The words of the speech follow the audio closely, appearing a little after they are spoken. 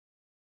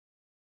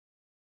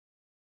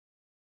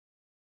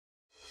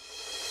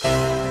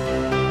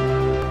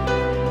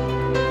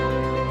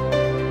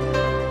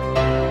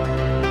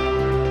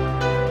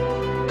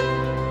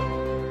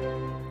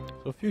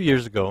few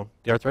years ago,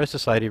 the Arthritis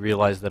Society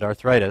realized that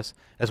arthritis,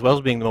 as well as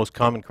being the most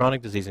common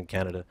chronic disease in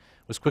Canada,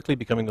 was quickly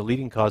becoming the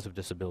leading cause of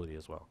disability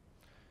as well.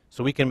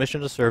 So we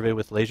commissioned a survey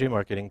with Léger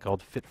Marketing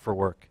called Fit for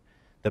Work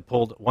that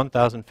polled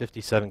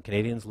 1,057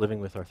 Canadians living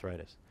with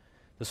arthritis.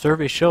 The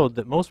survey showed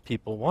that most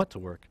people want to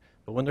work,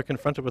 but when they're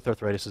confronted with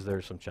arthritis, there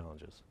are some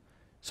challenges.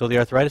 So the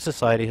Arthritis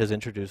Society has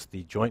introduced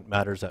the Joint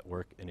Matters at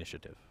Work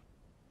initiative.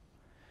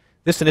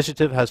 This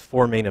initiative has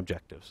four main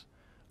objectives: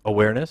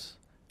 awareness,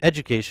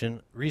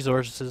 education,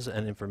 resources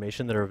and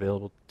information that are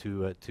available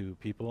to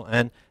people,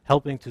 and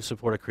helping to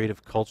support a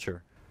creative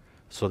culture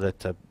so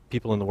that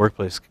people in the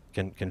workplace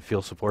can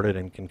feel supported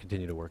and can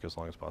continue to work as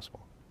long as possible.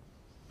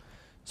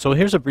 So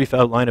here's a brief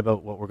outline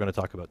about what we're going to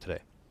talk about today.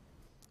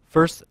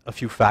 First, a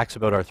few facts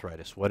about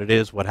arthritis: what it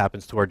is, what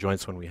happens to our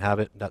joints when we have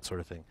it, that sort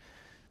of thing.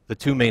 The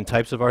two main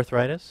types of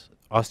arthritis: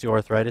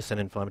 osteoarthritis and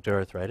inflammatory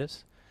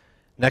arthritis.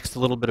 Next, a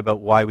little bit about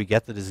why we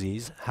get the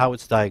disease, how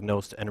it's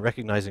diagnosed, and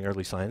recognizing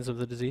early signs of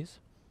the disease.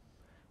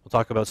 We'll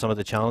talk about some of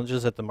the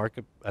challenges at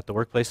the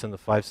workplace and the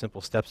 5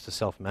 simple steps to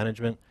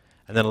self-management,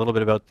 and then a little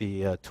bit about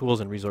the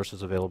tools and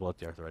resources available at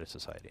the Arthritis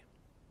Society.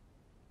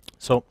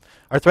 So,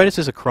 arthritis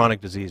is a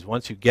chronic disease.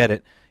 Once you get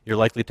it, you're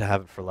likely to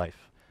have it for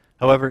life.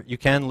 However, you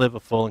can live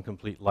a full and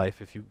complete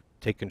life if you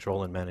take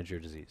control and manage your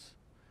disease.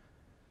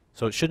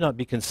 So it should not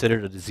be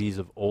considered a disease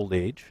of old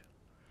age.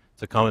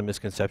 It's a common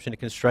misconception.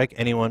 It can strike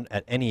anyone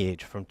at any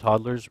age, from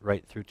toddlers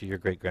right through to your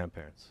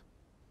great-grandparents.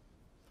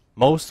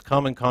 Most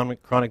common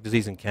chronic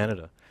disease in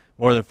Canada: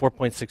 more than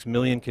 4.6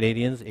 million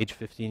Canadians aged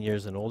 15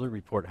 years and older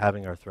report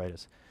having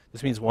arthritis.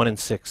 This means 1 in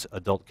 6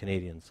 adult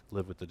Canadians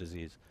live with the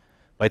disease.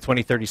 By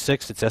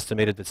 2036, it's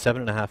estimated that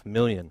 7.5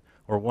 million,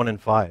 or 1 in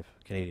 5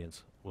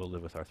 Canadians, will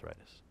live with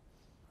arthritis.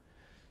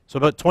 So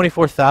about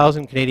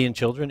 24,000 Canadian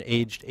children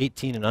aged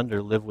 18 and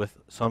under live with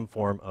some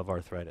form of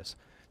arthritis.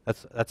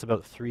 That's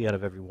about 3 out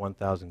of every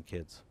 1,000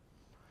 kids.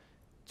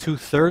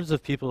 2/3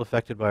 of people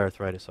affected by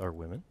arthritis are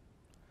women.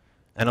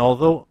 And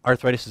although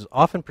arthritis is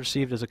often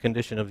perceived as a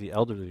condition of the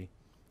elderly,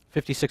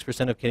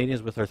 56% of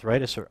Canadians with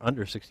arthritis are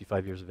under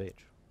 65 years of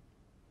age.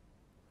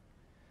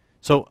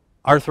 So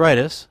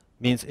arthritis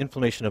means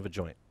inflammation of a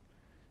joint.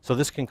 So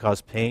this can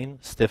cause pain,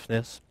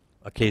 stiffness,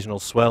 occasional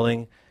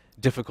swelling,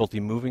 difficulty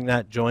moving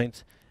that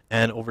joint,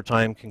 and over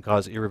time can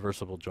cause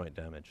irreversible joint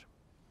damage.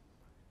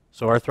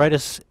 So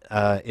arthritis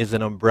is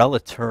an umbrella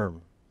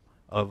term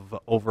of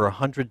over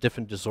 100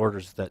 different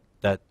disorders that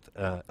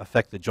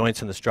affect the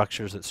joints and the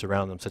structures that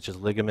surround them, such as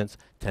ligaments,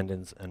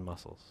 tendons, and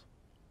muscles.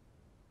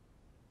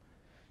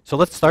 So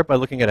let's start by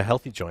looking at a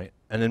healthy joint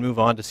and then move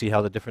on to see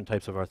how the different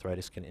types of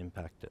arthritis can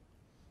impact it.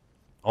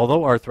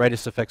 Although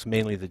arthritis affects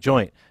mainly the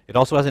joint, it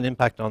also has an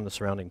impact on the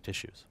surrounding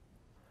tissues.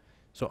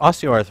 So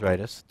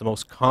osteoarthritis, the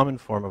most common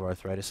form of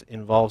arthritis,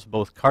 involves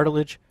both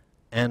cartilage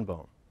and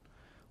bone,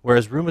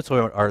 whereas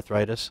rheumatoid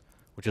arthritis,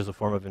 which is a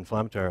form of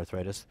inflammatory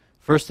arthritis,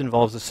 first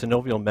involves the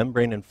synovial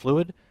membrane and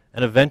fluid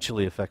and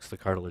eventually affects the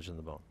cartilage and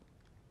the bone.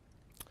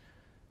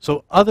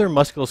 So other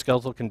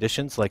musculoskeletal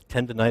conditions like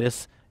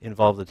tendinitis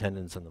involve the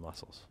tendons and the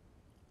muscles.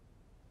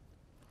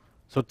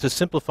 So to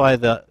simplify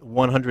the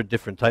 100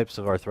 different types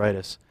of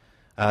arthritis,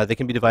 they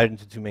can be divided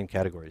into 2 main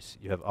categories.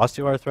 You have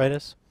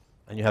osteoarthritis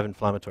and you have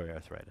inflammatory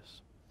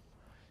arthritis.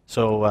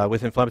 So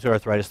with inflammatory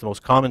arthritis, the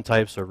most common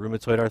types are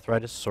rheumatoid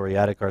arthritis,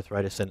 psoriatic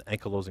arthritis, and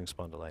ankylosing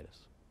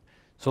spondylitis.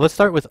 So let's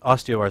start with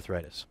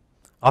osteoarthritis,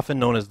 often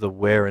known as the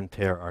wear and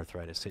tear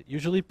arthritis. It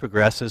usually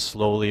progresses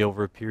slowly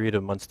over a period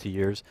of months to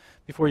years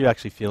before you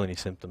actually feel any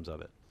symptoms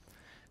of it.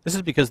 This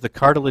is because the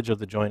cartilage of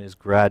the joint is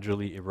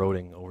gradually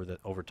eroding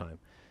over time.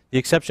 The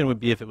exception would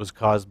be if it was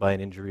caused by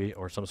an injury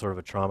or some sort of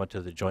a trauma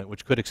to the joint,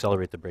 which could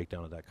accelerate the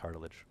breakdown of that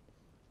cartilage.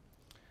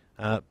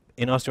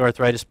 In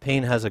osteoarthritis,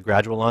 pain has a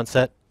gradual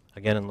onset,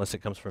 again, unless it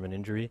comes from an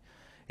injury.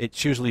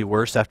 It's usually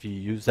worse after you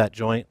use that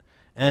joint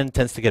and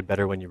tends to get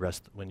better when you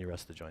rest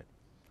the joint.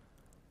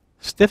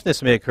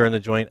 Stiffness may occur in the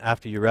joint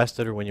after you rest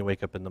it or when you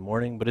wake up in the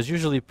morning, but is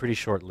usually pretty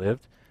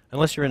short-lived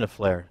unless you're in a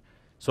flare.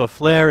 So a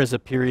flare is a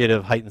period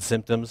of heightened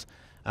symptoms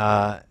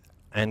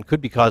and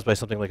could be caused by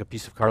something like a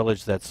piece of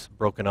cartilage that's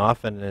broken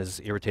off and has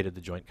irritated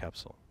the joint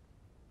capsule.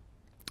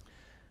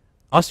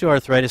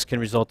 Osteoarthritis can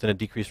result in a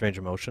decreased range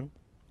of motion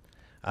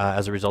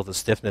as a result of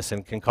stiffness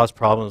and can cause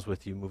problems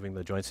with you moving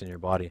the joints in your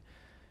body.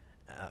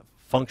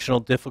 Functional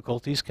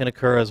difficulties can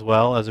occur as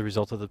well as a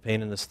result of the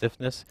pain and the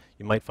stiffness.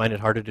 You might find it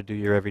harder to do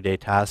your everyday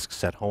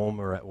tasks at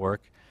home or at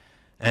work.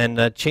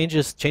 And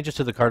changes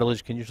to the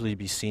cartilage can usually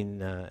be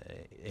seen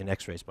in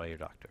x-rays by your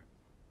doctor.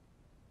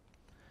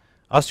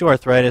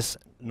 Osteoarthritis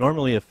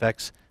normally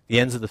affects the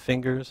ends of the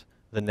fingers,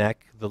 the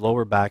neck, the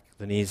lower back,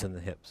 the knees, and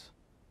the hips.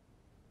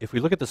 If we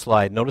look at the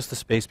slide, notice the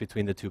space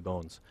between the 2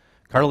 bones.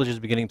 Cartilage is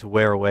beginning to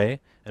wear away,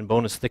 and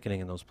bone is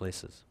thickening in those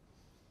places.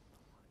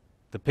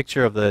 The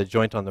picture of the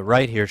joint on the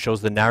right here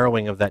shows the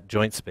narrowing of that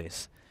joint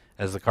space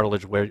as the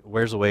cartilage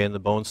wears away and the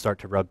bones start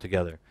to rub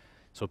together.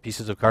 So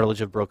pieces of cartilage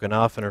have broken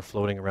off and are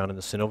floating around in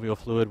the synovial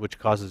fluid, which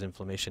causes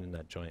inflammation in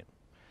that joint.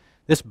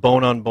 This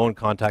bone-on-bone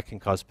contact can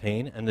cause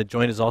pain, and the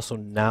joint is also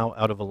now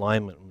out of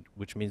alignment,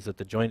 which means that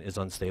the joint is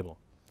unstable.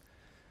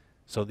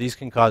 So these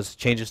can cause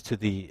changes to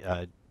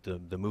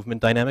the movement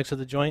dynamics of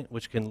the joint,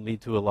 which can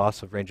lead to a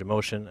loss of range of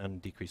motion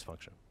and decreased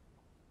function.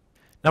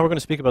 Now we're going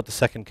to speak about the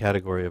second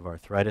category of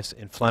arthritis,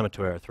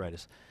 inflammatory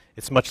arthritis.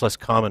 It's much less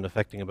common,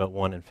 affecting about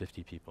 1 in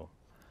 50 people.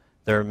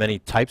 There are many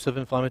types of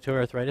inflammatory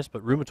arthritis,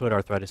 but rheumatoid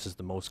arthritis is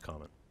the most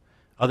common.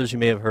 Others you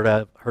may have heard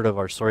of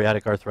are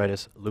psoriatic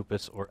arthritis,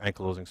 lupus, or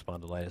ankylosing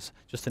spondylitis,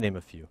 just to name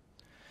a few.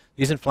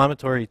 These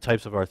inflammatory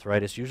types of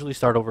arthritis usually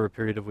start over a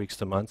period of weeks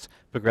to months,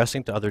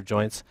 progressing to other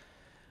joints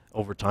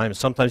over time.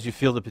 Sometimes you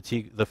feel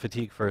the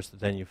fatigue first,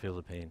 then you feel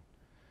the pain.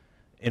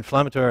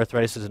 Inflammatory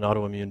arthritis is an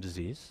autoimmune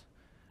disease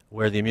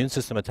where the immune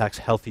system attacks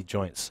healthy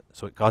joints.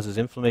 So it causes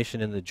inflammation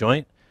in the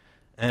joint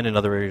and in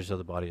other areas of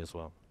the body as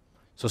well.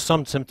 So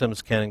some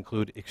symptoms can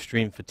include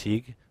extreme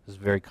fatigue. This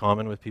is very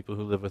common with people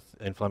who live with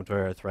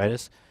inflammatory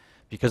arthritis.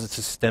 Because it's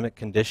a systemic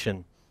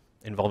condition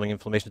involving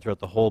inflammation throughout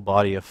the whole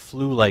body, a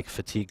flu-like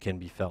fatigue can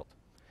be felt.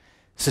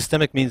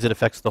 Systemic means it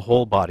affects the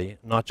whole body,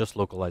 not just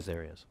localized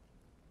areas.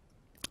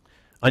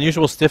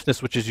 Unusual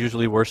stiffness, which is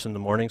usually worse in the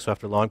morning, so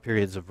after long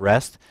periods of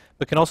rest,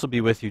 but can also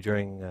be with you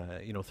during,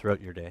 throughout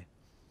your day.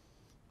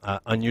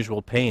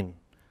 Unusual pain.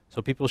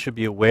 So people should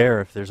be aware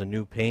if there's a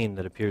new pain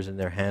that appears in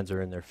their hands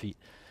or in their feet,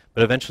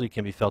 but eventually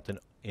can be felt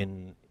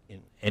in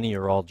any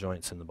or all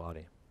joints in the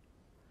body.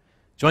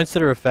 Joints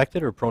that are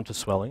affected are prone to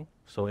swelling,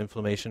 so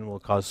inflammation will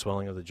cause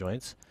swelling of the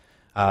joints.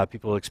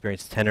 People will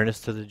experience tenderness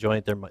to the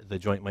joint. The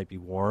joint might be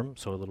warm,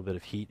 so a little bit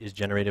of heat is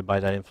generated by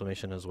that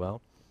inflammation as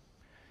well.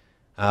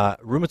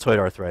 Rheumatoid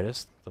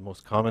arthritis, the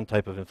most common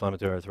type of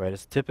inflammatory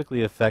arthritis,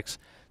 typically affects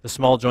the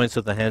small joints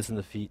of the hands and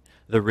the feet,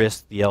 the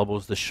wrist, the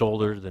elbows, the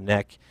shoulder, the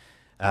neck,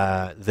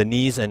 the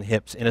knees and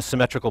hips in a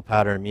symmetrical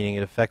pattern, meaning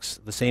it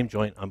affects the same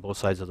joint on both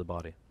sides of the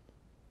body.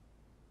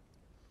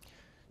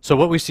 So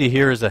what we see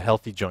here is a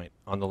healthy joint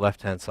on the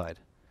left-hand side.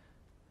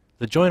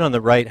 The joint on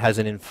the right has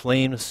an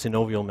inflamed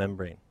synovial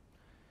membrane,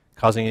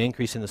 causing an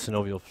increase in the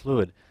synovial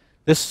fluid.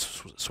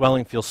 This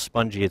swelling feels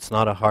spongy. It's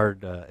not a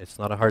hard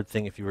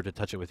thing if you were to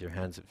touch it with your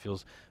hands. It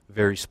feels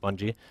very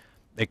spongy.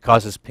 It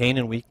causes pain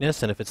and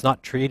weakness, and if it's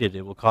not treated,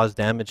 it will cause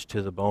damage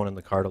to the bone and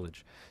the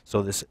cartilage.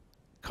 So this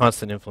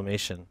constant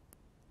inflammation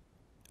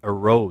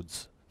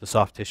erodes the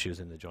soft tissues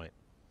in the joint.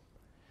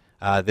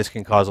 This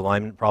can cause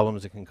alignment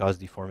problems. It can cause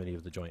deformity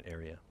of the joint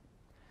area.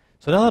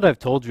 So now that I've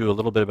told you a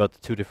little bit about the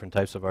two different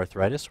types of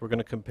arthritis, we're going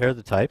to compare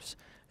the types,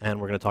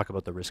 and we're going to talk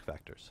about the risk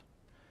factors.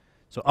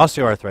 So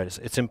osteoarthritis.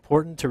 It's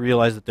important to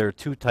realize that there are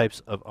two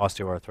types of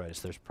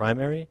osteoarthritis. There's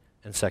primary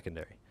and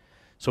secondary.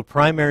 So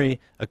primary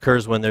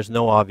occurs when there's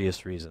no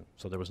obvious reason.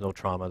 So there was no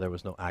trauma, there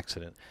was no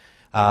accident.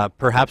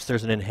 Perhaps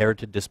there's an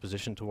inherited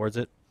disposition towards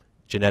it,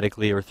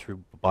 genetically or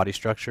through body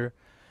structure.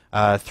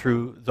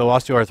 Though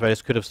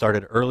osteoarthritis could have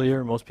started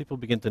earlier, most people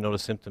begin to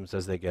notice symptoms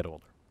as they get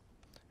older,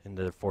 in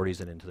their 40s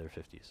and into their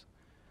 50s.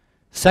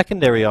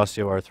 Secondary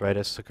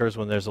osteoarthritis occurs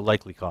when there's a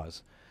likely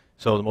cause.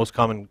 So the most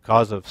common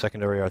cause of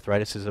secondary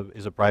arthritis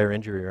is a prior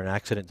injury or an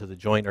accident to the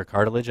joint or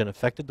cartilage and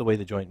affected the way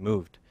the joint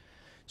moved.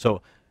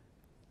 So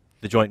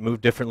the joint moved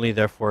differently,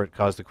 therefore it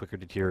caused a quicker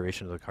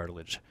deterioration of the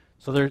cartilage.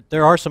 So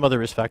there are some other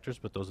risk factors,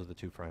 but those are the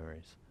two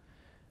primaries.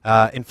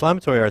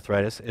 Inflammatory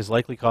arthritis is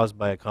likely caused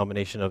by a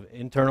combination of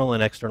internal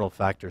and external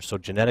factors, so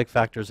genetic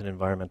factors and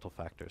environmental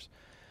factors.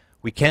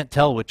 We can't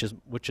tell which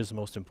is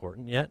most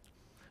important yet,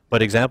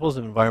 but examples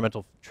of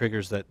environmental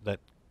triggers that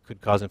could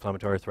cause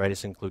inflammatory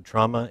arthritis include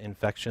trauma,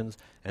 infections,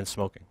 and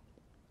smoking.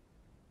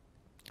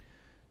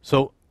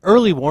 So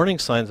early warning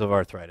signs of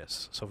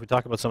arthritis. So if we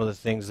talk about some of the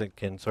things that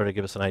can sort of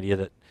give us an idea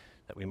that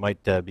we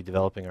might be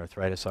developing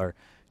arthritis are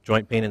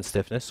joint pain and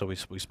stiffness, so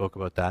we spoke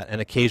about that,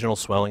 and occasional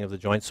swelling of the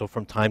joint. So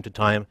from time to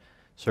time,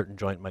 certain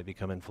joint might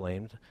become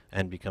inflamed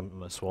and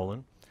become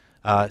swollen.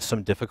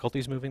 Some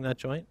difficulties moving that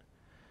joint,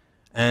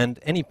 and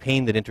any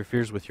pain that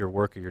interferes with your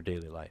work or your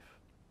daily life.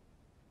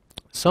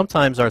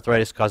 Sometimes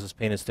arthritis causes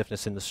pain and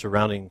stiffness in the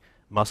surrounding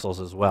muscles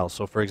as well.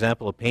 So for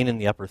example, a pain in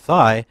the upper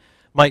thigh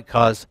might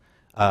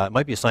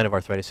be a sign of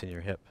arthritis in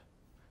your hip.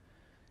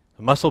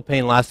 A muscle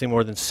pain lasting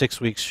more than 6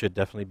 weeks should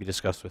definitely be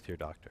discussed with your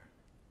doctor.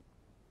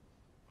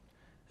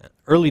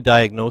 Early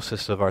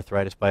diagnosis of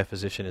arthritis by a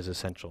physician is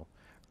essential.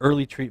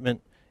 Early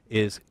treatment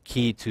is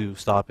key to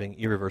stopping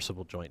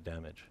irreversible joint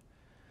damage.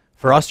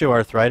 For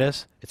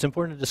osteoarthritis, it's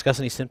important to discuss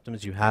any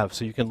symptoms you have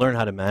so you can learn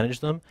how to manage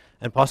them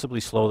and possibly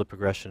slow the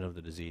progression of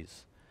the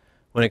disease.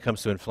 When it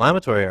comes to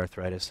inflammatory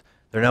arthritis,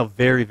 there are now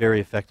very, very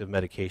effective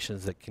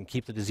medications that can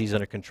keep the disease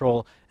under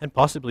control and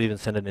possibly even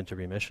send it into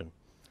remission.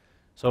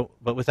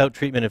 But without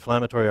treatment,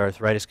 inflammatory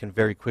arthritis can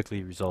very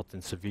quickly result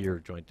in severe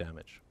joint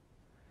damage.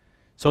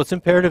 So it's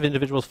imperative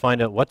individuals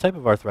find out what type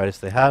of arthritis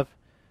they have,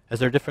 as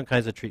there are different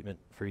kinds of treatment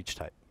for each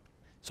type.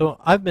 So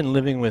I've been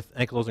living with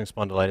ankylosing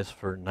spondylitis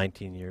for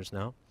 19 years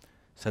now,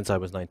 since I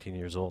was 19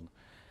 years old.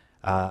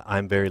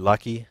 I'm very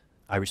lucky.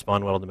 I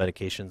respond well to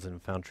medications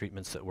and found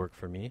treatments that work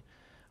for me.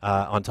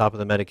 On top of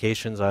the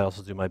medications, I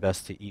also do my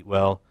best to eat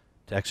well,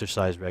 to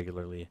exercise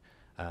regularly.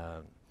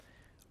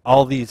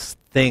 All these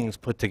things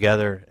put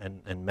together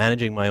and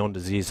managing my own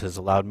disease has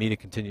allowed me to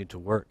continue to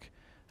work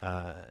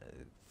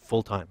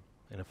full-time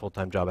in a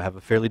full-time job. I have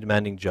a fairly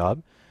demanding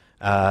job.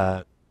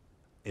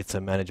 It's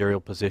a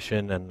managerial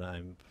position,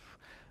 and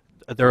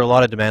there are a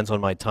lot of demands on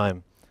my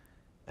time.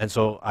 And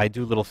so I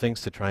do little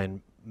things to try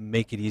and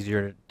make it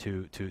easier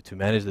to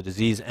manage the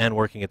disease and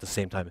working at the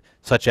same time,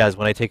 such as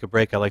when I take a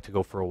break, I like to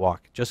go for a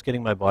walk. Just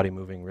getting my body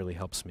moving really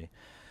helps me.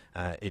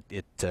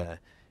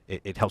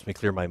 It helps me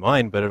clear my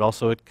mind, but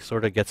it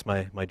sort of gets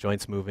my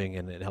joints moving,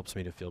 and it helps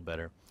me to feel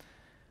better.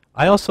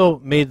 I also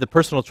made the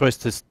personal choice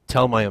to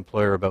tell my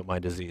employer about my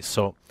disease.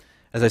 So,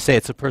 as I say,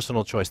 it's a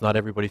personal choice. Not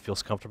everybody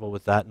feels comfortable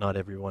with that. Not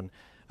everyone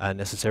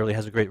necessarily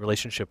has a great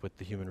relationship with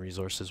the human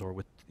resources or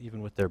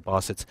even with their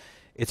boss.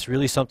 It's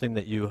really something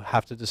that you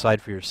have to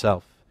decide for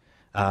yourself.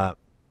 I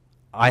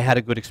had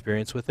a good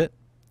experience with it.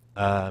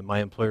 My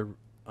employer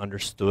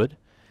understood,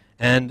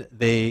 and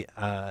they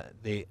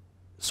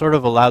sort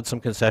of allowed some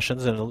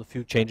concessions and a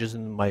few changes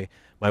in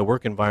my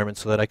work environment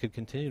so that I could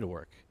continue to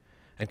work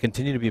and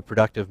continue to be a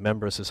productive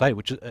member of society,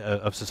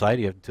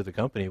 to the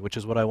company, which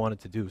is what I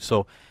wanted to do.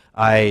 So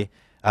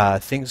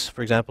things,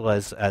 for example,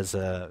 as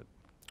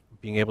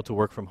being able to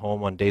work from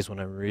home on days when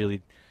I'm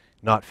really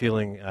not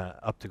feeling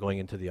up to going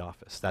into the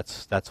office.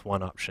 That's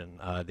one option.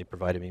 They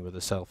provided me with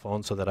a cell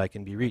phone so that I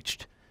can be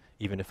reached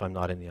even if I'm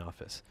not in the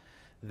office.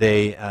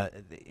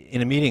 In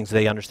the meetings,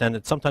 they understand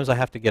that sometimes I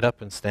have to get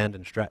up and stand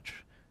and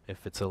stretch.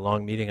 If it's a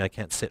long meeting, I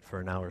can't sit for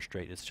an hour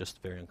straight. It's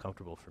just very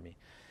uncomfortable for me.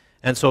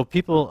 And so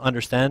people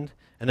understand,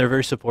 and they're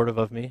very supportive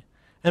of me,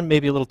 and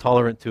maybe a little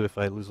tolerant too if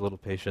I lose a little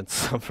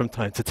patience from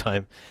time to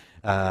time.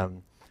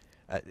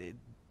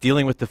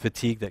 Dealing with the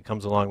fatigue that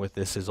comes along with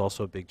this is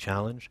also a big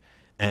challenge,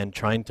 and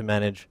trying to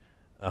manage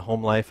a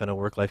home life and a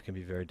work life can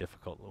be very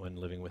difficult when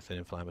living with an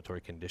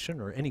inflammatory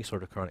condition or any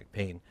sort of chronic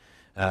pain.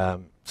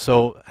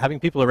 So having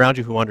people around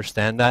you who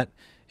understand that,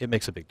 it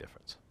makes a big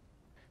difference.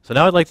 So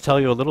now I'd like to tell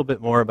you a little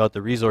bit more about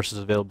the resources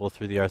available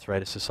through the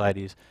Arthritis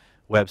Society's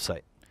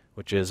website,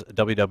 which is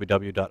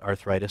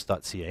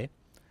www.arthritis.ca.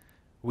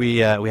 We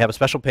have a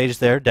special page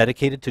there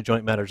dedicated to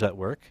joint matters at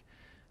work.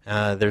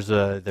 There's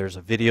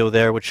a video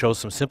there which shows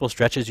some simple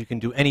stretches you can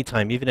do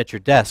anytime, even at your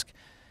desk,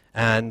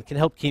 and can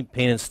help keep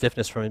pain and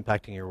stiffness from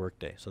impacting your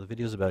workday. So the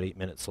video is about 8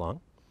 minutes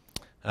long.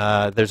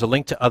 There's a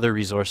link to other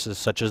resources,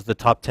 such as the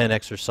top 10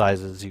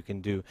 exercises you can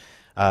do,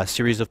 a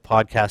series of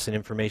podcasts and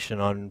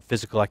information on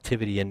physical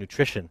activity and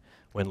nutrition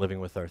when living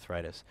with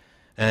arthritis.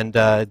 And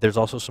there's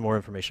also some more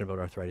information about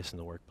arthritis in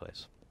the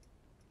workplace.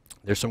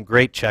 There's some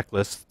great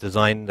checklists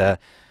designed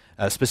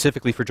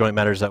specifically for joint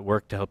matters at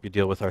work to help you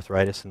deal with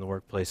arthritis in the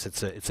workplace.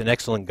 It's an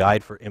excellent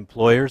guide for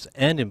employers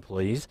and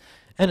employees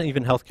and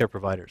even healthcare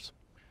providers.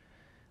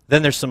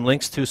 Then there's some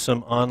links to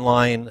some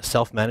online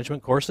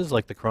self-management courses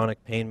like the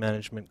chronic pain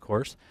management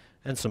course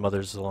and some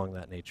others along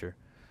that nature.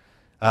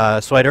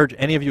 So I'd urge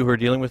any of you who are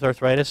dealing with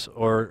arthritis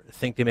or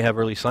think they may have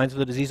early signs of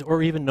the disease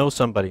or even know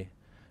somebody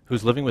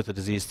who's living with the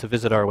disease to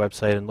visit our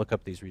website and look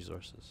up these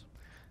resources.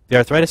 The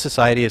Arthritis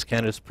Society is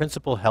Canada's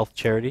principal health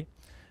charity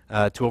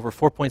to over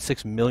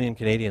 4.6 million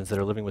Canadians that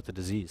are living with the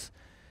disease.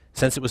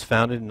 Since it was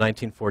founded in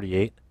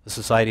 1948, the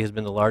Society has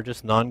been the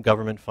largest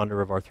non-government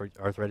funder of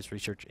arthritis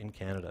research in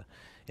Canada,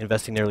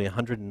 investing nearly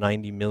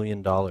 $190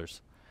 million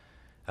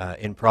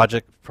in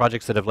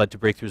projects that have led to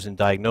breakthroughs in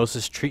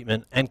diagnosis,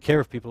 treatment, and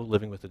care of people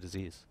living with the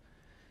disease.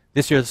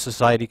 This year, the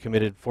Society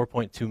committed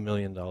 $4.2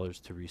 million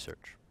to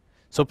research.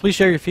 So please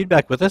share your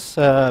feedback with us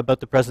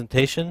about the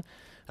presentation.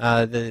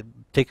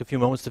 Take a few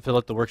moments to fill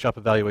out the workshop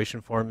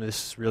evaluation form.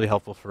 This is really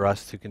helpful for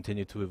us to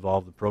continue to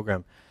evolve the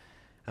program.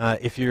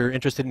 If you're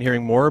interested in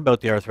hearing more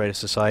about the Arthritis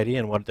Society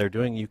and what they're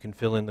doing, you can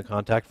fill in the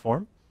contact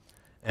form,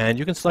 and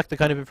you can select the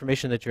kind of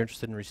information that you're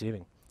interested in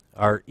receiving.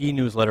 Our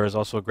e-newsletter is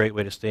also a great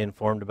way to stay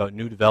informed about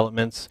new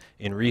developments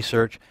in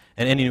research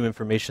and any new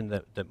information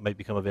that might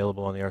become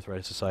available on the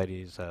Arthritis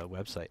Society's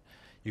website.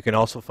 You can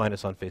also find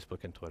us on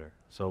Facebook and Twitter.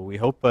 So we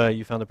hope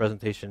you found the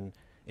presentation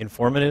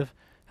informative,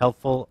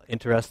 helpful,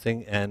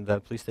 interesting, and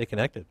please stay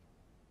connected.